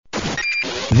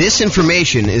This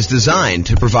information is designed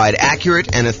to provide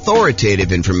accurate and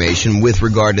authoritative information with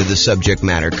regard to the subject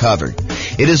matter covered.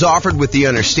 It is offered with the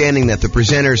understanding that the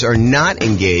presenters are not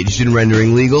engaged in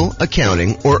rendering legal,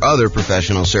 accounting, or other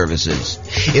professional services.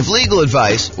 If legal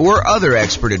advice or other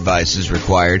expert advice is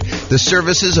required, the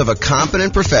services of a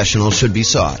competent professional should be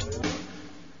sought.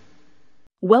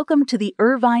 Welcome to the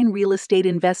Irvine Real Estate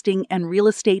Investing and Real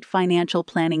Estate Financial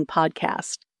Planning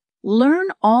Podcast. Learn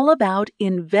all about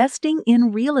investing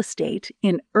in real estate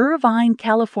in Irvine,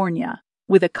 California,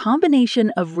 with a combination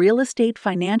of real estate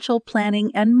financial planning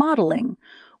and modeling,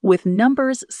 with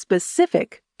numbers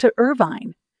specific to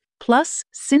Irvine, plus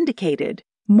syndicated,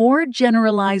 more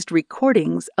generalized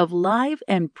recordings of live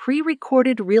and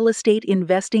pre-recorded real estate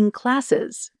investing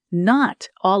classes, not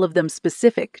all of them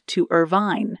specific to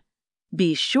Irvine.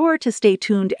 Be sure to stay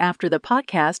tuned after the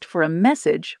podcast for a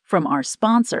message from our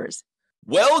sponsors.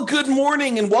 Well, good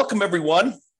morning and welcome,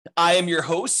 everyone. I am your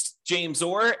host, James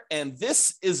Orr, and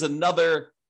this is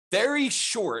another very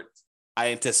short, I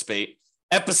anticipate,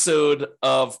 episode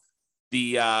of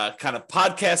the kind of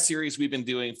podcast series we've been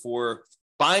doing for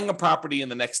buying a property in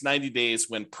the next 90 days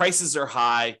when prices are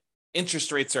high,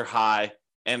 interest rates are high,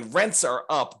 and rents are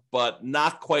up, but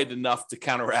not quite enough to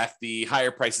counteract the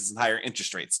higher prices and higher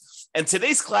interest rates. And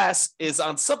today's class is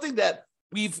on something that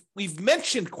we've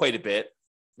mentioned quite a bit.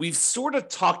 We've sort of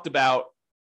talked about,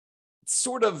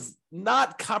 sort of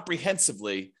not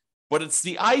comprehensively, but it's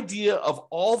the idea of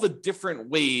all the different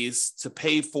ways to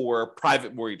pay for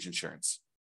private mortgage insurance.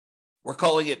 We're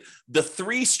calling it the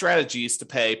 3 strategies to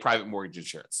pay private mortgage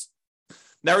insurance.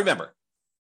 Now, remember,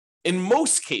 in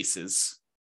most cases,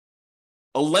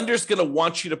 a lender's going to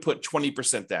want you to put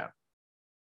 20% down.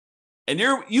 And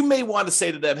you may want to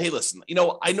say to them, hey, listen,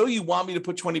 I know you want me to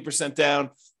put 20% down.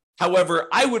 However,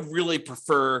 I would really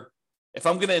prefer, if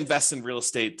I'm going to invest in real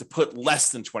estate, to put less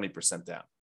than 20% down.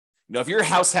 If you're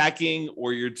house hacking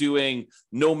or you're doing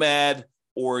nomad,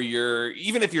 or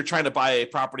even if you're trying to buy a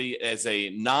property as a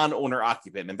non-owner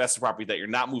occupant, investment property that you're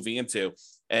not moving into,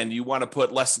 and you want to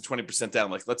put less than 20%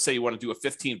 down, like let's say you want to do a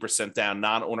 15% down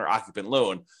non-owner occupant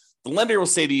loan, the lender will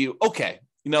say to you, okay,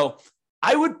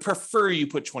 I would prefer you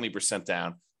put 20%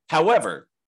 down. However,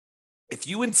 if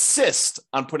you insist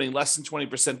on putting less than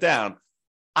 20% down,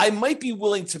 I might be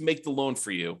willing to make the loan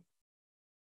for you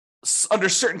under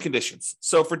certain conditions.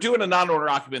 So for doing a non-owner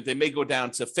occupant, they may go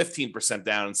down to 15%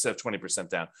 down instead of 20%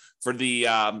 down. For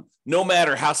the nomad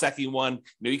or house hacking one,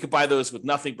 you could buy those with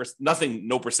nothing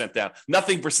percent down.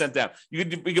 You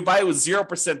could buy it with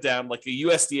 0% down, like a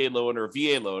USDA loan or a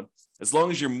VA loan, as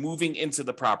long as you're moving into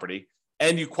the property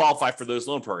and you qualify for those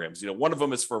loan programs. One of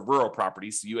them is for rural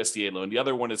properties, the USDA loan. The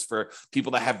other one is for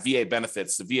people that have VA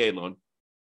benefits, the VA loan.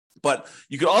 But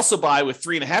you could also buy with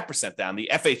 3.5% down, the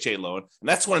FHA loan. And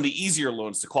that's one of the easier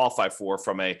loans to qualify for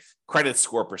from a credit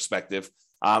score perspective.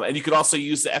 And you could also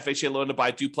use the FHA loan to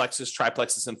buy duplexes,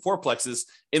 triplexes, and fourplexes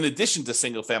in addition to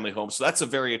single family homes. So that's a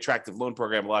very attractive loan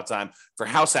program a lot of time for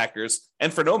house hackers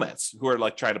and for nomads who are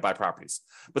like trying to buy properties.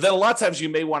 But then a lot of times you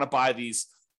may want to buy these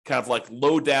kind of like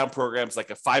low down programs, like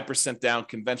a 5% down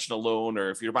conventional loan, or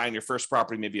if you're buying your first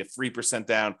property, maybe a 3%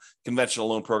 down conventional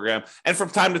loan program. And from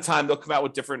time to time, they'll come out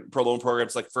with different loan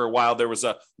programs. Like for a while, there was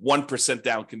a 1%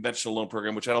 down conventional loan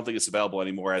program, which I don't think is available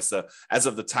anymore as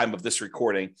of the time of this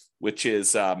recording, which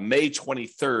is May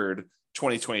 23rd,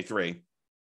 2023.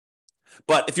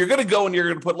 But if you're going to go and you're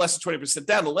going to put less than 20%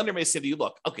 down, the lender may say to you,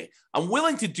 look, okay, I'm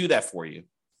willing to do that for you.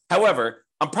 However,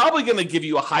 I'm probably going to give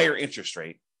you a higher interest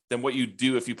rate than what you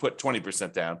do if you put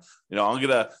 20% down.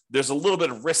 There's a little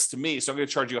bit of risk to me, so I'm going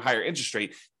to charge you a higher interest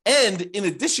rate. And in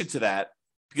addition to that,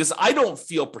 because I don't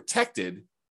feel protected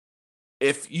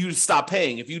if you stop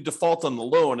paying, if you default on the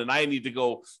loan and I need to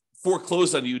go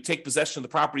foreclose on you, take possession of the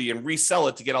property and resell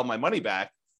it to get all my money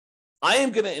back, I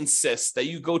am going to insist that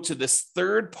you go to this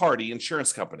third-party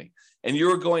insurance company and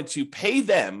you're going to pay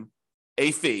them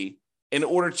a fee in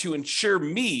order to insure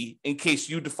me in case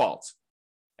you default.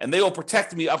 And they will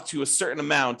protect me up to a certain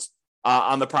amount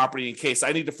on the property in case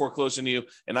I need to foreclose on you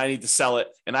and I need to sell it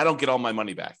and I don't get all my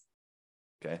money back.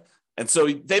 Okay. And so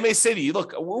they may say to you,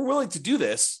 look, we're willing to do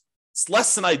this. It's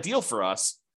less than ideal for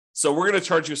us. So we're going to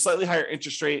charge you a slightly higher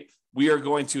interest rate. We are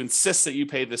going to insist that you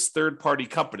pay this third-party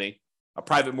company, a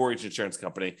private mortgage insurance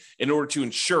company, in order to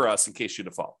insure us in case you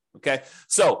default. Okay.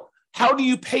 So how do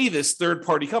you pay this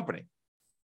third-party company?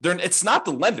 It's not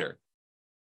the lender.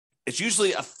 It's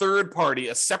usually a third party,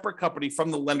 a separate company from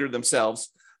the lender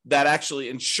themselves that actually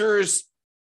insures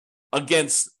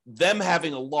against them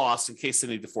having a loss in case they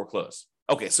need to foreclose.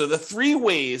 Okay, so the 3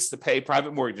 ways to pay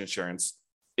private mortgage insurance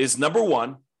is, number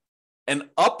 1, an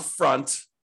upfront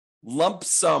lump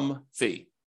sum fee.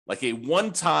 like a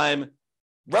one-time,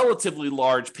 relatively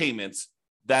large payment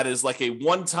that is like a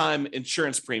one-time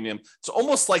insurance premium. It's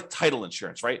almost like title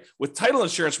insurance, right? With title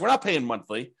insurance, we're not paying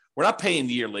monthly. We're not paying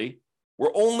yearly.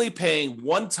 We're only paying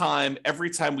one time every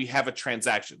time we have a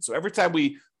transaction. So every time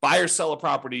we buy or sell a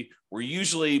property, we're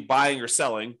usually buying or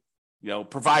selling,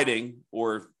 providing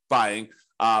or buying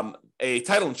a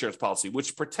title insurance policy,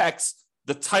 which protects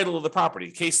the title of the property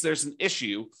in case there's an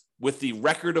issue with the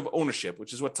record of ownership,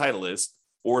 which is what title is,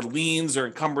 or liens or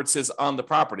encumbrances on the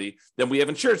property, then we have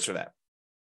insurance for that.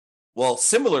 Well,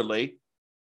 similarly,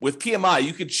 with PMI,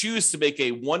 you could choose to make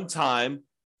a one-time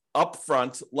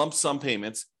upfront lump sum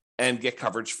payment and get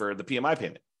coverage for the PMI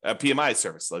payment, PMI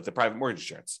service, like the private mortgage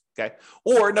insurance, okay?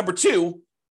 Or number two,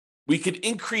 we could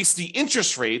increase the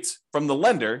interest rate from the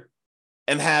lender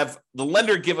and have the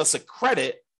lender give us a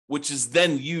credit, which is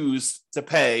then used to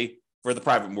pay for the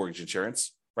private mortgage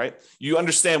insurance, right? You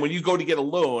understand when you go to get a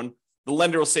loan, the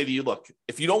lender will say to you, look,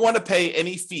 if you don't want to pay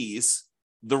any fees,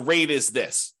 the rate is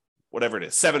this, whatever it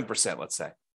is, 7%, let's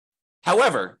say.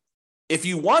 However, if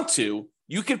you want to,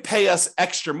 you can pay us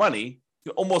extra money.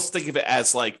 You almost think of it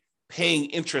as like paying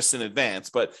interest in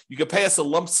advance, but you can pay us a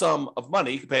lump sum of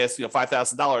money. You can pay us,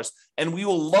 $5,000, and we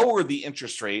will lower the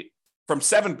interest rate from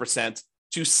 7%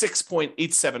 to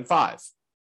 6.875.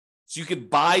 So you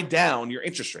could buy down your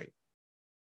interest rate.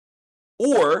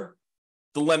 Or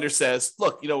the lender says,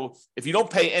 look, if you don't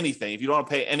pay anything, if you don't want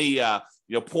to pay any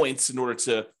points in order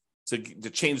to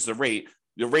change the rate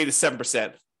is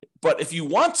 7%. But if you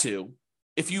want to,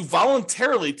 if you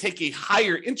voluntarily take a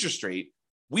higher interest rate,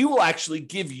 we will actually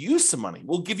give you some money.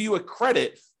 We'll give you a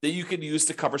credit that you can use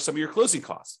to cover some of your closing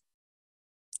costs.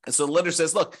 And so the lender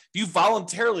says, look, if you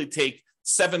voluntarily take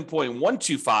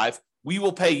 7.125, we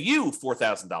will pay you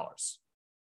 $4,000.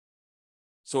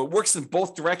 So it works in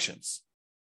both directions.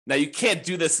 Now, you can't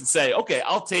do this and say, okay,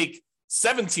 I'll take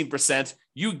 17%,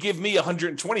 you give me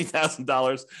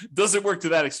 $120,000. Doesn't work to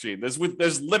that extreme.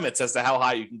 There's limits as to how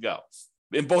high you can go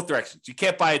in both directions. You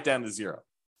can't buy it down to zero,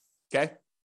 okay?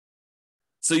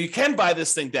 So you can buy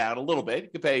this thing down a little bit. You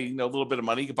can pay a little bit of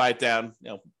money. You can buy it down,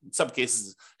 in some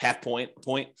cases, half point.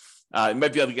 You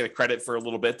might be able to get a credit for a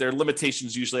little bit. There are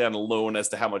limitations usually on a loan as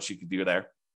to how much you can do there.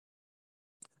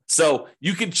 So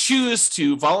you can choose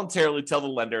to voluntarily tell the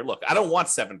lender, look, I don't want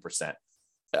 7%.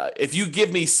 If you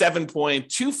give me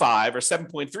 7.25 or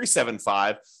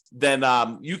 7.375,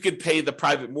 then you could pay the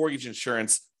private mortgage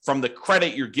insurance from the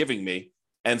credit you're giving me.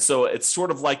 And so it's sort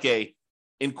of like a,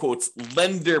 in quotes,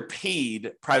 lender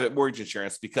paid private mortgage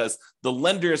insurance because the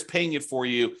lender is paying it for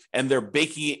you and they're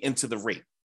baking it into the rate.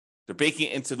 They're baking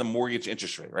it into the mortgage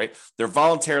interest rate, right? You're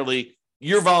voluntarily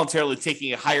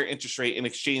taking a higher interest rate in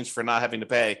exchange for not having to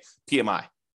pay PMI.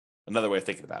 Another way of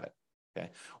thinking about it. Okay.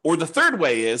 Or the third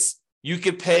way is you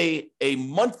could pay a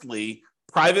monthly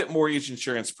private mortgage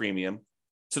insurance premium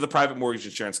to the private mortgage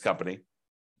insurance company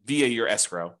via your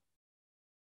escrow,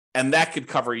 and that could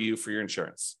cover you for your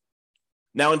insurance.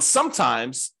 Now, and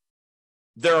sometimes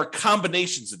there are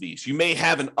combinations of these. You may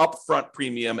have an upfront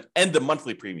premium and a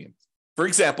monthly premium. For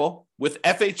example, with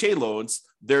FHA loans,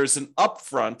 there's an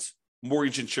upfront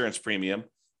mortgage insurance premium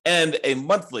and a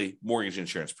monthly mortgage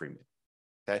insurance premium.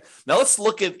 Okay. Now let's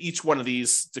look at each one of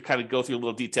these to kind of go through a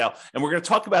little detail. And we're going to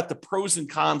talk about the pros and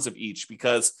cons of each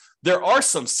because there are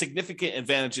some significant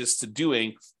advantages to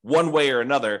doing one way or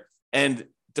another. And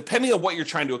depending on what you're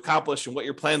trying to accomplish and what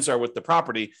your plans are with the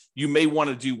property, you may want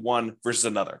to do one versus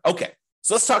another. Okay.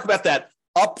 So let's talk about that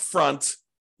upfront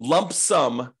lump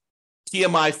sum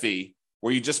PMI fee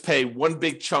where you just pay one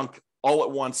big chunk all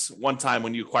at once, one time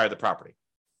when you acquire the property.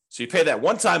 So you pay that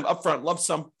one time upfront lump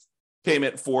sum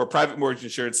payment for private mortgage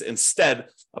insurance instead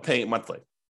of paying it monthly.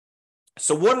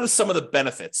 So what are some of the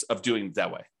benefits of doing it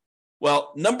that way?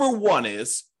 Well, number one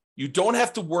is you don't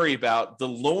have to worry about the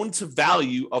loan to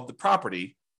value of the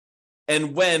property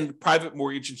and when private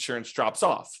mortgage insurance drops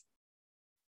off.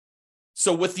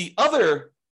 So with the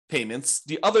other payments,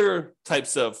 the other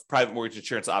types of private mortgage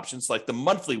insurance options, like the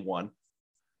monthly one,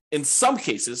 in some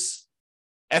cases,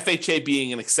 FHA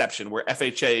being an exception, where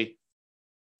FHA,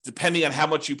 depending on how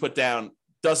much you put down,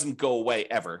 doesn't go away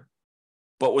ever.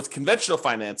 But with conventional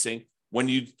financing, when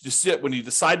you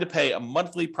decide to pay a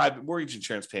monthly private mortgage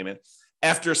insurance payment,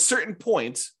 after a certain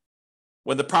point,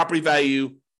 when the property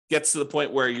value gets to the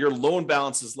point where your loan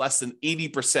balance is less than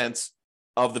 80%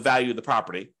 of the value of the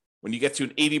property, when you get to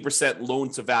an 80% loan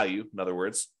to value, in other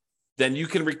words, then you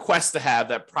can request to have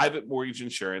that private mortgage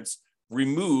insurance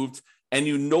removed and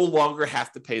you no longer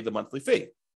have to pay the monthly fee.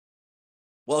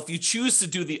 Well, if you choose to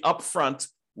do the upfront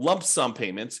lump sum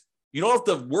payment, you don't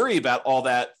have to worry about all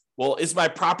that. Well, is my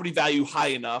property value high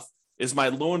enough? Is my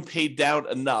loan paid down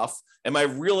enough? Am I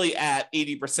really at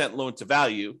 80% loan to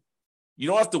value? You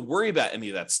don't have to worry about any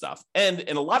of that stuff. And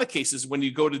in a lot of cases, when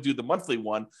you go to do the monthly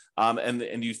one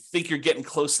and you think you're getting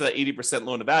close to that 80%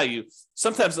 loan to value,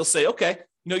 sometimes they'll say, okay,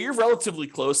 you're relatively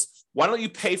close. Why don't you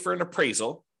pay for an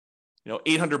appraisal?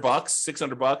 $800,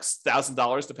 $600,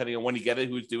 $1,000, depending on when you get it,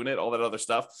 who's doing it, all that other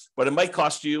stuff. But it might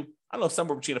cost you, I don't know,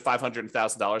 somewhere between $500 and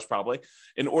 $1,000 probably,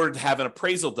 in order to have an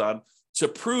appraisal done to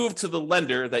prove to the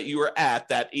lender that you are at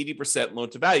that 80% loan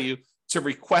to value to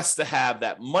request to have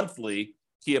that monthly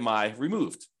PMI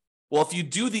removed. Well, if you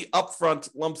do the upfront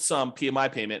lump sum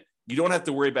PMI payment, you don't have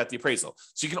to worry about the appraisal.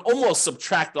 So you can almost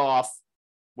subtract off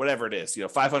whatever it is,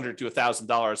 $500 to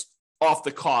 $1,000 off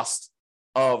the cost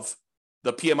of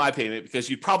the PMI payment,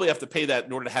 because you'd probably have to pay that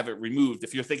in order to have it removed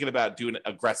if you're thinking about doing it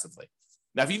aggressively.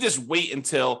 Now, if you just wait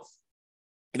until,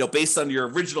 based on your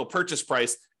original purchase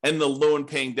price and the loan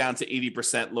paying down to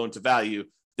 80% loan to value,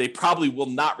 they probably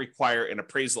will not require an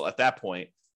appraisal at that point,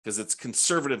 because it's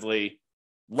conservatively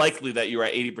likely that you're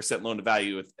at 80% loan to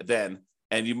value then,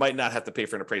 and you might not have to pay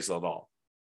for an appraisal at all.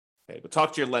 Okay, but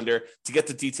talk to your lender to get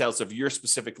the details of your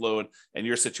specific loan and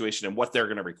your situation and what they're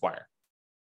going to require.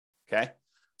 Okay,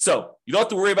 so you don't have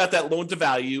to worry about that loan to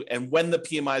value and when the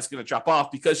PMI is going to drop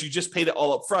off, because you just paid it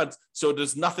all up front, so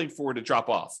there's nothing for it to drop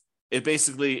off. It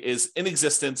basically is in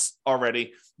existence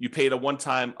already. You paid a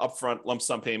one-time upfront lump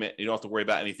sum payment, and you don't have to worry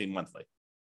about anything monthly.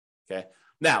 Okay,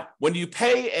 now when you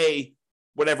pay a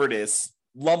whatever it is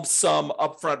lump sum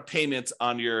upfront payment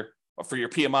for your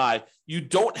PMI, you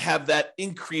don't have that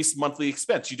increased monthly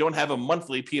expense. You don't have a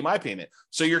monthly PMI payment.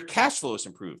 So your cash flow is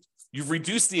improved. You've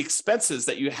reduced the expenses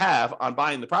that you have on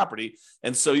buying the property.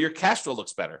 And so your cash flow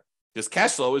looks better, because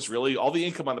cash flow is really all the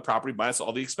income on the property minus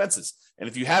all the expenses. And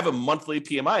if you have a monthly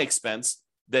PMI expense,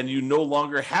 then you no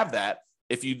longer have that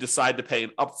if you decide to pay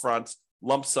an upfront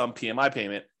lump sum PMI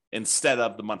payment instead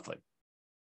of the monthly.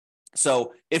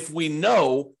 So if we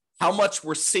know how much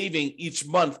we're saving each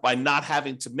month by not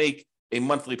having to make a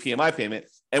monthly PMI payment,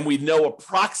 and we know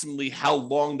approximately how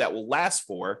long that will last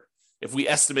for, if we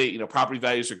estimate, property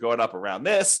values are going up around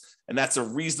this, and that's a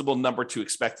reasonable number to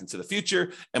expect into the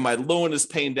future, and my loan is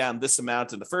paying down this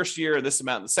amount in the first year and this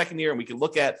amount in the second year, and we can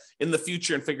look at in the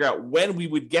future and figure out when we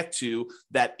would get to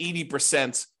that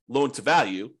 80% loan to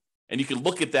value. And you can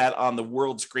look at that on the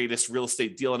world's greatest real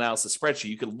estate deal analysis spreadsheet.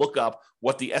 You can look up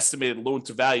what the estimated loan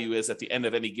to value is at the end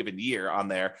of any given year on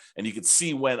there. And you can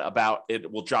see when about it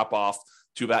will drop off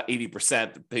to about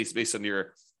 80% based on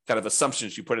your kind of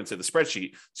assumptions you put into the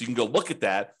spreadsheet. So you can go look at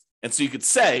that. And so you could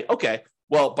say, okay,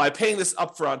 well, by paying this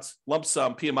upfront lump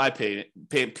sum PMI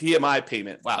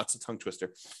payment, wow, it's a tongue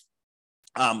twister,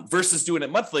 versus doing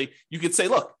it monthly, you could say,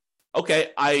 look, okay,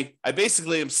 I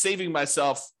basically am saving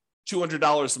myself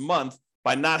 $200 a month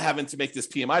by not having to make this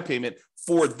PMI payment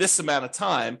for this amount of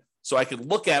time. So I could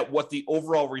look at what the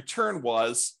overall return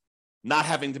was, not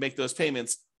having to make those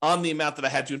payments on the amount that I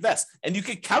had to invest. And you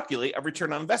could calculate a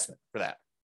return on investment for that.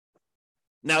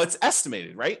 Now it's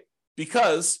estimated, right?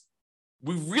 Because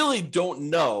we really don't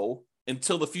know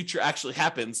until the future actually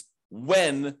happens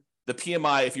when the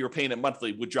PMI, if you were paying it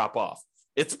monthly, would drop off.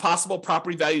 It's possible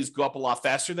property values go up a lot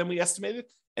faster than we estimated,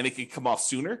 and it can come off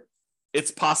sooner. It's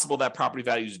possible that property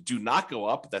values do not go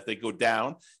up, that they go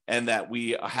down, and that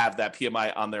we have that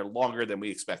PMI on there longer than we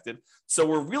expected. So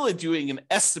we're really doing an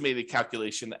estimated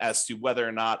calculation as to whether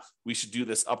or not we should do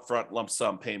this upfront lump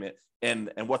sum payment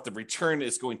and what the return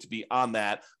is going to be on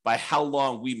that by how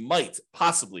long we might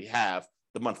possibly have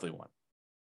the monthly one.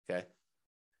 Okay.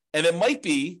 And it might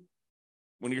be,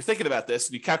 when you're thinking about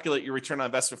this, you calculate your return on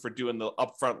investment for doing the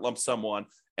upfront lump sum one,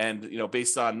 and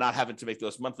based on not having to make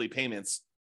those monthly payments,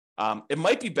 it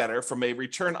might be better from a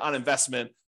return on investment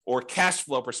or cash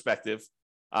flow perspective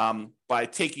by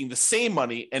taking the same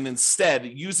money and instead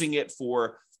using it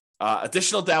for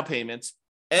additional down payments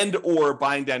and or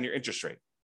buying down your interest rate.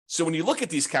 So when you look at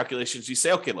these calculations, you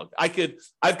say, okay, look,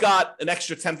 I've got an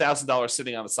extra $10,000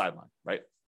 sitting on the sideline, right?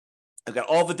 I've got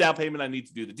all the down payment I need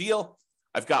to do the deal.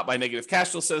 I've got my negative cash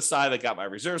flow set aside. I got my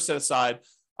reserves set aside.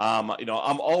 I'm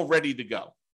all ready to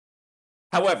go.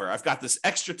 However, I've got this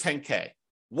extra 10K.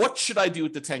 What should I do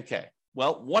with the 10K?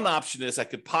 Well, one option is I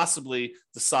could possibly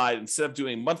decide, instead of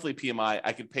doing monthly PMI,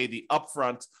 I could pay the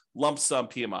upfront lump sum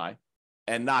PMI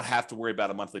and not have to worry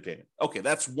about a monthly payment. Okay,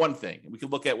 that's one thing. We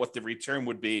could look at what the return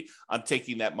would be on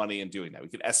taking that money and doing that. We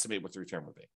could estimate what the return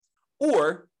would be.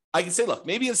 Or I could say, look,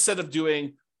 maybe instead of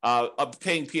doing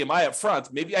paying PMI up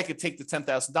front, maybe I could take the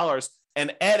 $10,000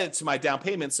 and add it to my down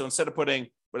payment. So instead of putting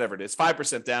whatever it is,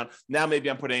 5% down, now maybe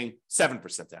I'm putting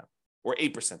 7% down, or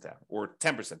 8% down, or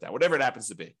 10% down, whatever it happens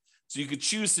to be. So you could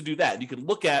choose to do that. You can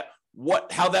look at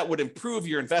how that would improve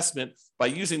your investment by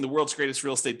using the world's greatest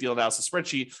real estate deal analysis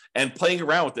spreadsheet and playing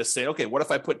around with this, saying, okay, what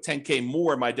if I put 10K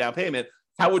more in my down payment?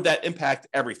 How would that impact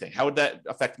everything? How would that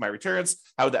affect my returns?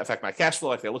 How would that affect my cash flow?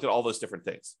 Like, I look at all those different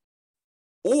things.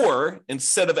 Or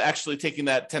instead of actually taking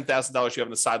that $10,000 you have on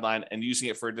the sideline and using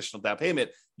it for additional down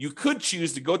payment, you could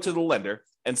choose to go to the lender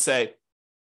and say,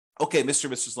 okay, Mr.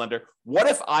 and Mrs. Lender, what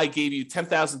if I gave you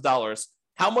 $10,000?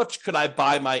 How much could I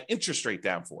buy my interest rate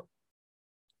down for?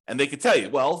 And they could tell you,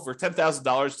 well, for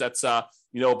 $10,000, that's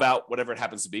about whatever it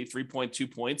happens to be,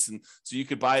 3.2 points. And so you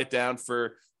could buy it down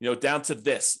for, down to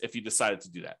this if you decided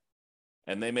to do that.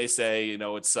 And they may say,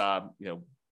 it's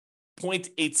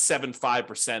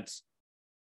 0.875%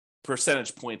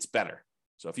 percentage points better.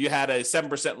 So if you had a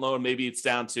 7% loan, maybe it's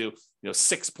down to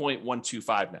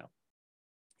 6.125 now.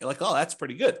 You're like, oh, that's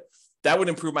pretty good. That would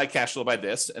improve my cash flow by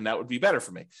this, and that would be better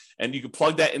for me. And you could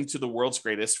plug that into the world's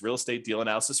greatest real estate deal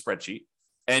analysis spreadsheet,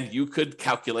 and you could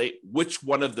calculate which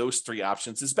one of those three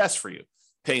options is best for you.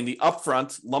 Paying the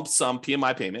upfront lump sum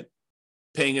PMI payment,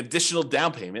 paying additional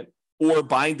down payment, or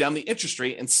buying down the interest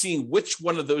rate and seeing which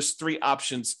one of those three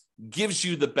options gives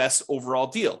you the best overall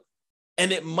deal.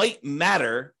 And it might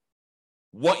matter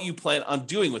what you plan on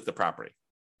doing with the property.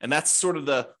 And that's sort of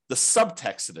the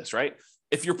subtext of this, right?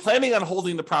 If you're planning on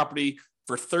holding the property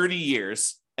for 30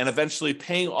 years and eventually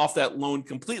paying off that loan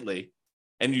completely,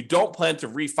 and you don't plan to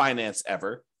refinance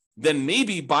ever, then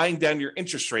maybe buying down your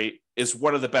interest rate is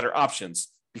one of the better options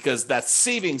because that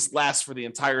savings lasts for the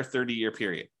entire 30-year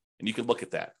period. And you can look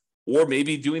at that. Or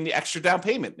maybe doing the extra down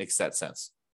payment makes that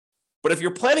sense. But if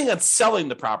you're planning on selling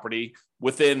the property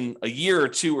within a year or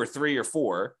two or three or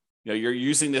four, you're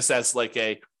using this as like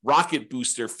a rocket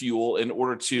booster fuel in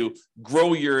order to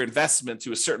grow your investment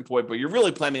to a certain point, but you're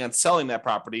really planning on selling that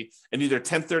property and either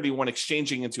 1031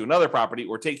 exchanging into another property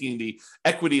or taking the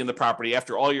equity in the property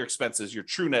after all your expenses, your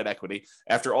true net equity,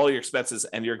 after all your expenses,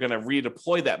 and you're going to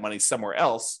redeploy that money somewhere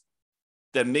else,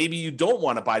 then maybe you don't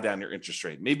want to buy down your interest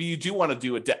rate. Maybe you do want to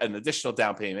do an additional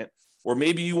down payment, or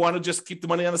maybe you want to just keep the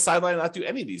money on the sideline and not do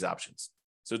any of these options.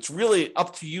 So it's really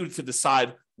up to you to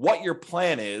decide what your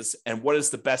plan is and what is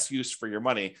the best use for your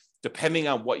money, depending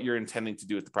on what you're intending to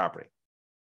do with the property.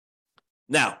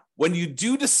 Now, when you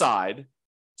do decide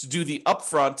to do the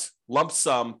upfront lump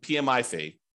sum PMI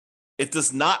fee, it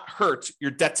does not hurt your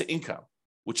debt to income,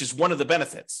 which is one of the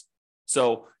benefits.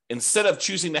 So instead of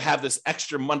choosing to have this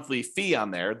extra monthly fee on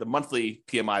there, the monthly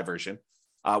PMI version,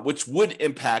 which would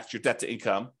impact your debt to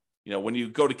income, when you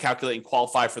go to calculate and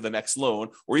qualify for the next loan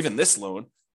or even this loan,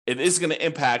 it is going to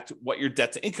impact what your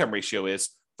debt to income ratio is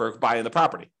for buying the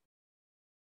property.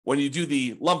 When you do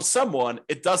the lump sum one,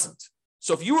 it doesn't.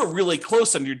 So if you were really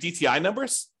close on your DTI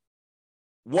numbers,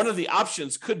 one of the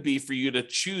options could be for you to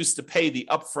choose to pay the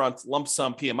upfront lump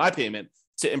sum PMI payment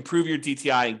to improve your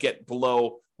DTI and get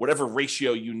below whatever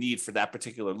ratio you need for that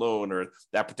particular loan or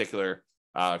that particular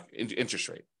interest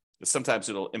rate. Because sometimes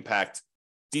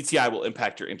DTI will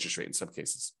impact your interest rate in some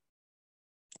cases.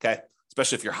 Okay.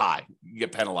 Especially if you're high, you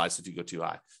get penalized if you go too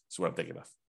high. That's what I'm thinking of.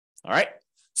 All right.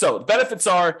 So the benefits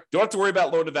are you don't have to worry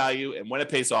about loan to value. And when it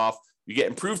pays off, you get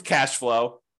improved cash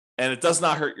flow and it does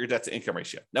not hurt your debt to income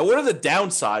ratio. Now, what are the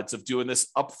downsides of doing this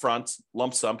upfront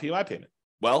lump sum PMI payment?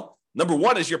 Well, number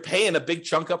one is you're paying a big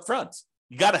chunk up front.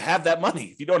 You got to have that money.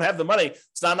 If you don't have the money,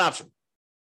 it's not an option.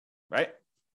 Right.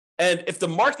 And if the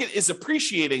market is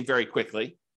appreciating very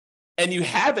quickly and you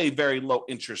have a very low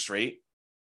interest rate,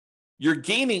 you're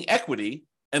gaining equity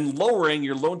and lowering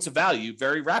your loan to value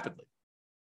very rapidly,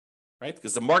 right?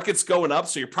 Because the market's going up,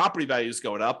 so your property value is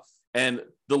going up, and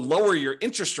the lower your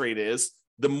interest rate is,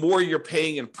 the more you're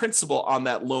paying in principal on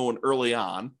that loan early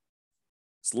on.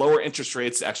 It's lower interest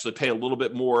rates actually pay a little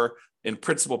bit more in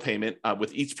principal payment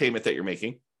with each payment that you're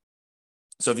making.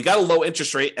 So if you got a low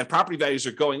interest rate and property values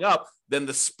are going up, then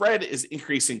the spread is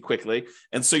increasing quickly.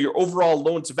 And so your overall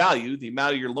loan to value, the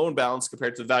amount of your loan balance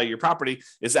compared to the value of your property,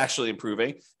 is actually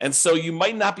improving. And so you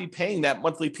might not be paying that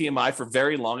monthly PMI for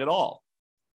very long at all.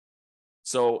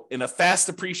 So in a fast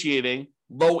appreciating,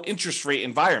 low interest rate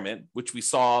environment, which we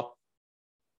saw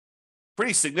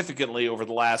pretty significantly over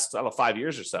the last, 5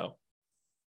 years or so,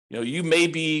 you may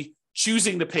be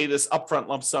choosing to pay this upfront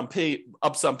lump sum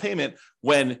payment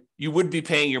when you would be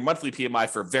paying your monthly PMI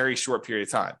for a very short period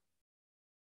of time.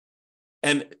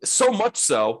 And so much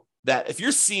so that if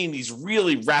you're seeing these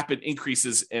really rapid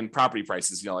increases in property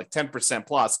prices, like 10%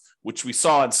 plus, which we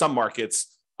saw in some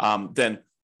markets, then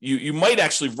you might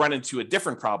actually run into a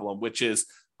different problem, which is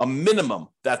a minimum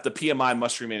that the PMI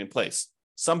must remain in place.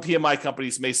 Some PMI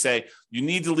companies may say you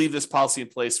need to leave this policy in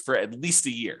place for at least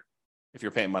a year if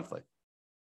you're paying monthly.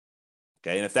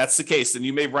 Okay. And if that's the case, then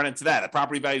you may run into that. If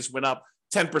property values went up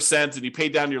 10% and you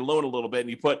paid down your loan a little bit and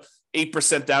you put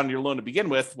 8% down your loan to begin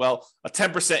with, well, a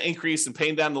 10% increase in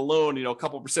paying down the loan, a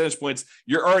couple of percentage points,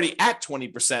 you're already at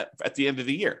 20% at the end of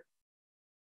the year.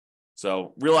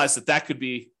 So realize that could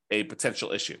be a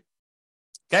potential issue.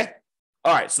 Okay.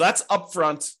 All right. So that's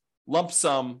upfront lump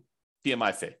sum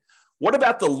PMI fee. What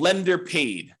about the lender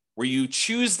paid, where you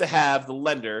choose to have the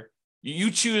lender,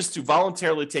 you choose to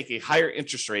voluntarily take a higher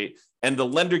interest rate and the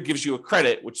lender gives you a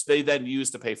credit, which they then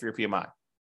use to pay for your PMI?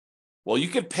 Well, you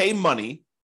could pay money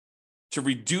to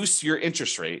reduce your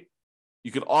interest rate.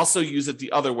 You could also use it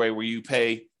the other way, where you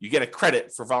get a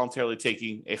credit for voluntarily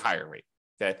taking a higher rate.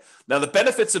 Okay. Now, the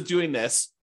benefits of doing this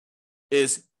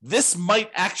is this might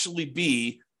actually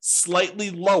be slightly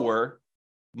lower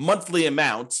monthly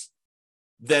amount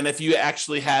than if you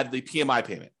actually had the PMI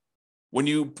payment. When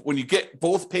you get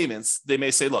both payments, they may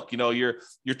say, look, your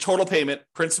total payment,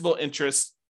 principal,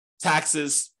 interest,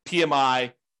 taxes,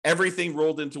 PMI, everything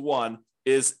rolled into one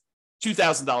is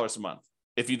 $2,000 a month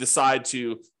if you decide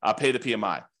to pay the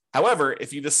PMI. However,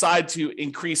 if you decide to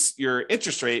increase your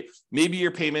interest rate, maybe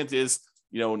your payment is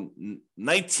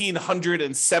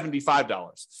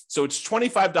 $1,975. So it's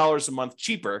 $25 a month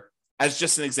cheaper, as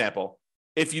just an example,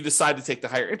 if you decide to take the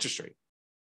higher interest rate.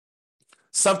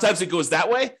 Sometimes it goes that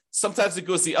way. Sometimes it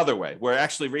goes the other way, where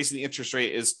actually raising the interest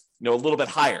rate is a little bit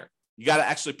higher. You got to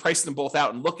actually price them both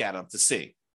out and look at them to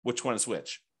see which one is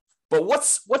which. But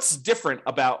what's different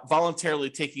about voluntarily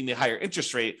taking the higher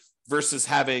interest rate versus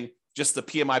having just the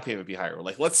PMI payment be higher?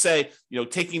 Like, let's say,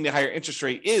 taking the higher interest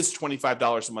rate is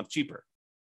 $25 a month cheaper.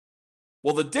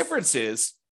 Well, the difference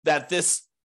is that this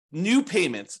new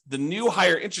payment, the new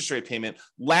higher interest rate payment,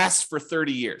 lasts for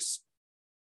 30 years.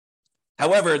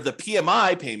 However, the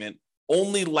PMI payment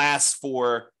only lasts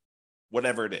for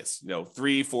whatever it is,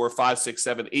 3, 4, 5, 6,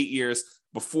 7, 8 years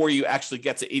before you actually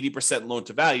get to 80% loan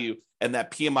to value. And that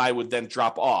PMI would then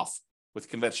drop off with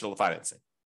conventional financing.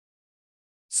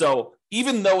 So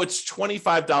even though it's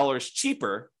 $25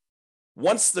 cheaper,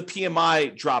 once the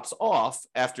PMI drops off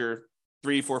after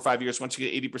 3, 4, 5 years, once you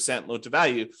get 80% loan to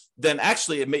value, then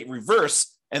actually it may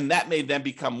reverse, and that may then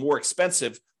become more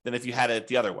expensive than if you had it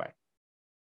the other way.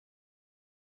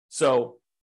 So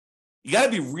you got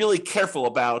to be really careful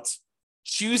about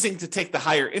choosing to take the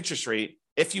higher interest rate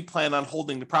if you plan on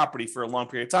holding the property for a long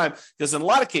period of time, because in a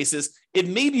lot of cases, it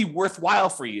may be worthwhile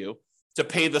for you to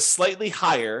pay the slightly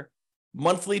higher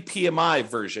monthly PMI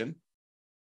version,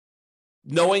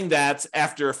 knowing that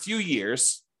after a few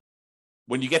years,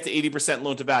 when you get to 80%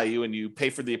 loan to value and you pay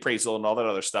for the appraisal and all that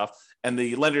other stuff, and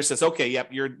the lender says, okay, yep,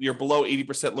 you're below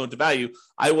 80% loan to value,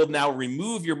 I will now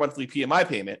remove your monthly PMI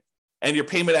payment, and your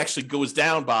payment actually goes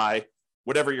down by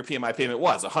whatever your PMI payment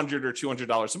was, $100 or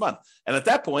 $200 a month. And at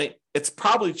that point, it's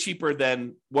probably cheaper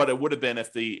than what it would have been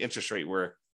if the interest rate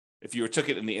if you took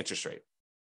it in the interest rate.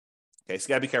 Okay, so you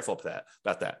gotta be careful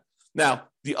about that. Now,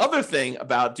 the other thing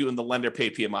about doing the lender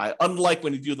paid PMI, unlike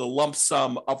when you do the lump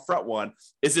sum upfront one,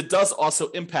 is it does also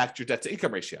impact your debt to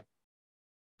income ratio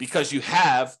because you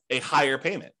have a higher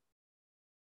payment.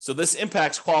 So this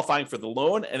impacts qualifying for the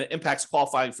loan, and it impacts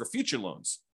qualifying for future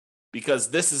loans, because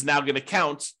this is now going to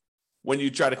count when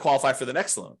you try to qualify for the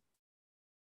next loan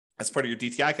as part of your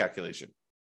DTI calculation.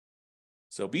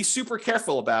 So be super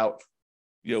careful about,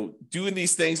 doing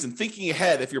these things and thinking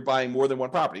ahead if you're buying more than one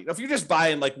property. If you're just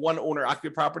buying like one owner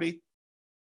occupied property,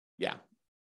 yeah,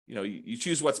 you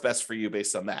choose what's best for you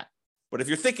based on that. But if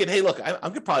you're thinking, hey, look, I'm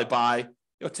going to probably buy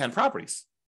 10 properties.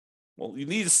 Well, you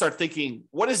need to start thinking,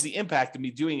 what is the impact of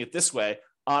me doing it this way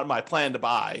on my plan to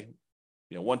buy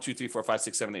 1, 2, 3, 4, 5,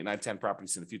 6, 7, 8, 9, 10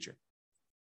 properties in the future?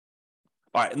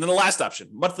 All right. And then the last option,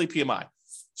 monthly PMI.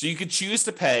 So you could choose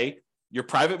to pay your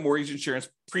private mortgage insurance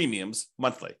premiums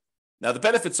monthly. Now, the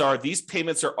benefits are these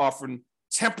payments are often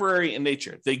temporary in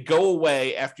nature. They go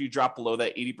away after you drop below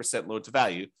that 80% loan to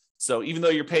value. So even though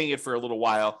you're paying it for a little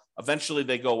while, eventually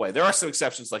they go away. There are some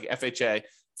exceptions like FHA. If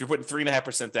you're putting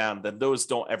 3.5% down, then those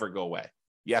don't ever go away.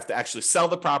 You have to actually sell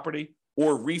the property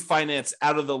or refinance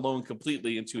out of the loan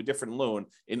completely into a different loan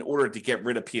in order to get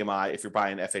rid of PMI if you're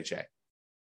buying FHA.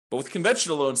 But with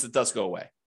conventional loans, it does go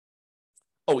away.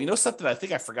 Oh, something I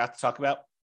think I forgot to talk about?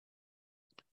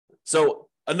 So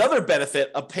another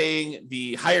benefit of paying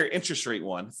the higher interest rate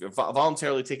one, if you're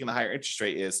voluntarily taking the higher interest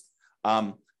rate, is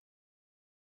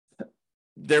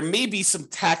there may be some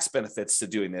tax benefits to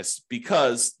doing this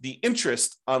because the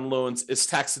interest on loans is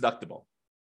tax deductible.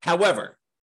 However,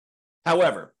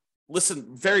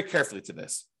 listen very carefully to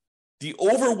this. The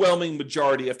overwhelming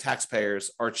majority of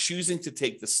taxpayers are choosing to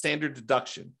take the standard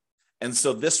deduction, and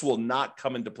so this will not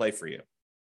come into play for you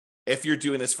if you're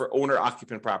doing this for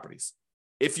owner-occupant properties.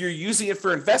 If you're using it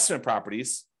for investment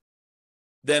properties,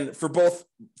 then for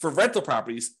rental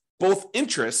properties, both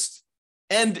interest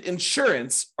and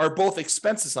insurance are both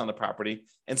expenses on the property.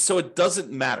 And so it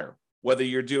doesn't matter whether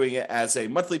you're doing it as a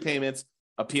monthly payment,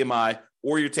 a PMI,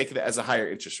 or you're taking it as a higher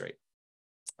interest rate.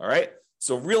 All right.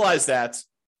 So realize that,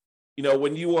 if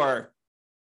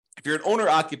you're an owner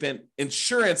occupant,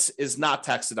 insurance is not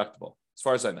tax deductible, as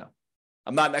far as I know.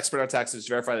 I'm not an expert on taxes.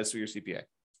 Verify this with your CPA.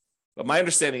 But my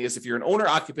understanding is if you're an owner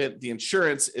occupant, the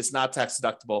insurance is not tax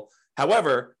deductible.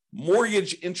 However,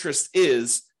 mortgage interest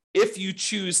is if you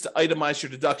choose to itemize your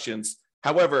deductions.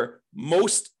 However,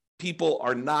 most people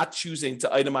are not choosing to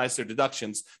itemize their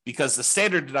deductions because the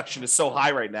standard deduction is so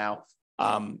high right now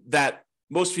that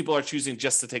most people are choosing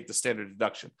just to take the standard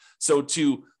deduction. So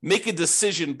to make a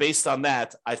decision based on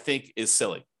that, I think is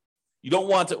silly. You don't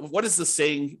want to, what is the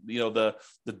saying? The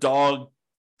dog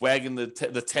wagging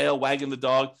the tail wagging the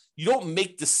dog. You don't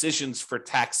make decisions for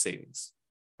tax savings,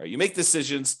 right? You make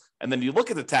decisions and then you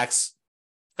look at the tax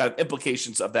kind of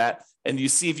implications of that and you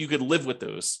see if you could live with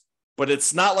those. But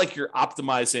it's not like you're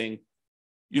optimizing.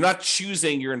 You're not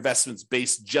choosing your investments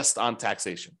based just on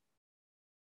taxation.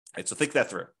 All right, so think that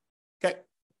through. Okay.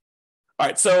 All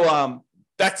right, so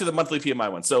back to the monthly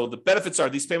PMI one. So the benefits are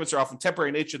these payments are often temporary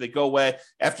in nature. They go away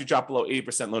after you drop below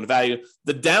 80% loan to value.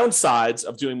 The downsides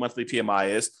of doing monthly PMI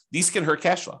is these can hurt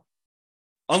cash flow.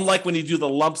 Unlike when you do the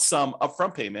lump sum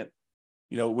upfront payment,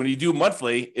 when you do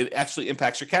monthly, it actually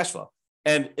impacts your cash flow.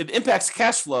 And it impacts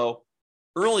cash flow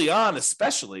early on,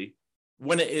 especially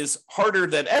when it is harder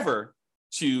than ever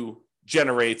to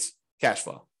generate cash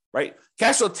flow, right?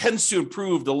 Cash flow tends to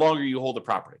improve the longer you hold a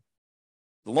property.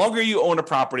 The longer you own a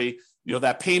property,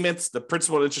 that payment, the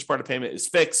principal and interest part of payment is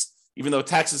fixed, even though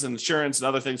taxes and insurance and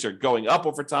other things are going up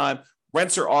over time.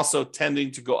 Rents are also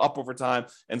tending to go up over time.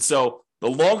 And so the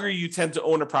longer you tend to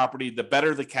own a property, the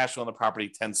better the cash flow on the property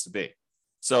tends to be.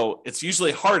 So it's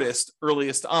usually hardest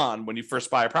earliest on when you first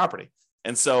buy a property.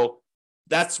 And so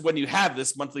that's when you have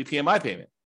this monthly PMI payment,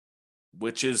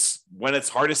 which is when it's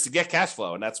hardest to get cash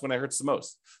flow. And that's when it hurts the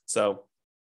most. So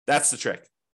that's the trick.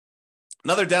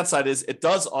 Another downside is it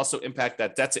does also impact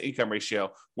that debt to income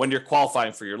ratio when you're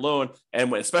qualifying for your loan,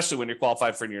 and especially when you're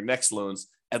qualifying for your next loans,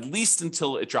 at least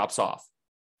until it drops off.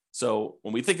 So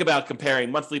when we think about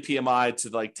comparing monthly PMI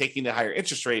to taking the higher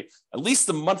interest rate, at least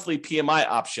the monthly PMI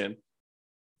option,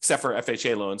 except for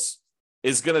FHA loans,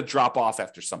 is going to drop off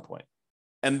after some point.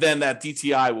 And then that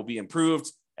DTI will be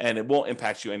improved and it won't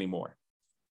impact you anymore.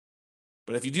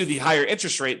 But if you do the higher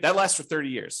interest rate, that lasts for 30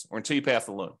 years or until you pay off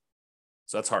the loan.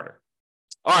 So that's harder.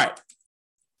 All right.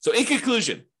 So in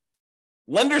conclusion,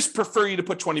 lenders prefer you to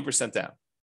put 20% down.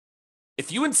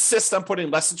 If you insist on putting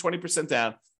less than 20%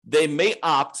 down, they may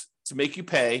opt to make you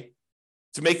pay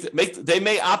they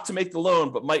may opt to make the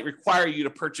loan, but might require you to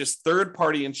purchase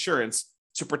third-party insurance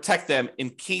to protect them in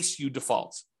case you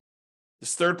default.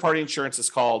 This third-party insurance is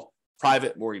called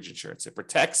private mortgage insurance. It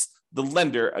protects the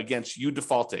lender against you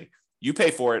defaulting. You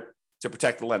pay for it to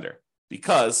protect the lender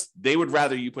because they would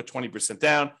rather you put 20%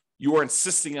 down. You are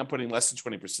insisting on putting less than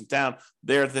 20% down.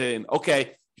 They're saying,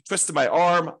 okay, you twisted my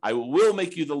arm. I will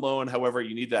make you the loan. However,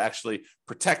 you need to actually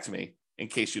protect me in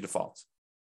case you default.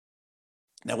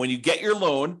 Now, when you get your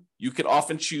loan, you can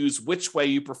often choose which way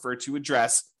you prefer to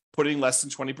address putting less than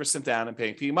 20% down and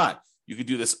paying PMI. You could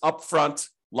do this upfront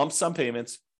lump sum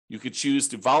payments. You could choose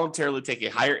to voluntarily take a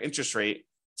higher interest rate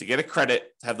to get a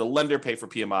credit, to have the lender pay for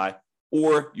PMI,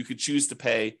 or you could choose to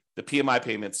pay the PMI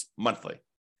payments monthly.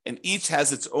 And each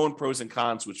has its own pros and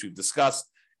cons, which we've discussed.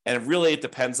 And really, it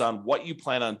depends on what you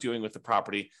plan on doing with the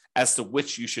property as to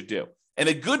which you should do. And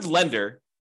a good lender,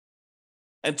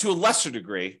 and to a lesser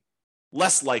degree,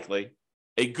 less likely,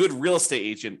 a good real estate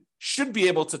agent should be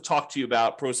able to talk to you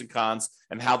about pros and cons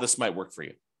and how this might work for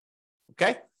you.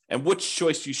 Okay? And which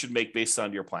choice you should make based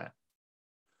on your plan.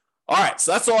 All right,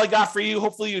 so that's all I got for you.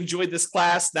 Hopefully you enjoyed this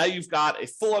class. Now you've got a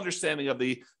full understanding of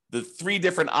the three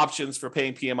different options for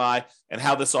paying PMI and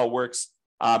how this all works.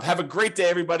 Have a great day,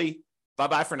 everybody.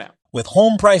 Bye-bye for now. With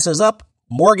home prices up,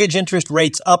 mortgage interest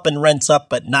rates up and rents up,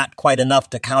 but not quite enough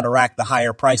to counteract the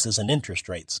higher prices and interest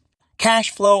rates.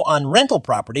 Cash flow on rental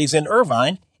properties in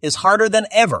Irvine is harder than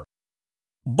ever.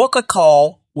 Book a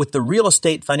call with the Real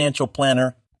Estate Financial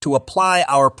Planner to apply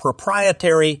our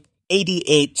proprietary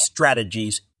 88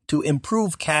 strategies to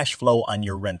improve cash flow on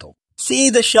your rental.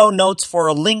 See the show notes for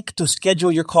a link to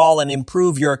schedule your call and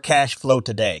improve your cash flow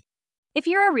today. If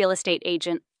you're a real estate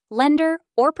agent, lender,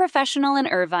 or professional in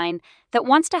Irvine that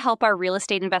wants to help our real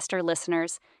estate investor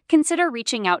listeners, consider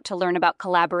reaching out to learn about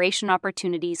collaboration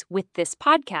opportunities with this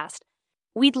podcast.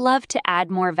 We'd love to add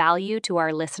more value to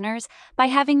our listeners by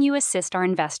having you assist our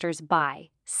investors buy,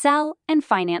 sell, and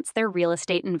finance their real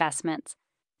estate investments.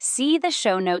 See the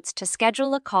show notes to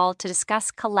schedule a call to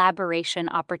discuss collaboration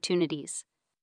opportunities.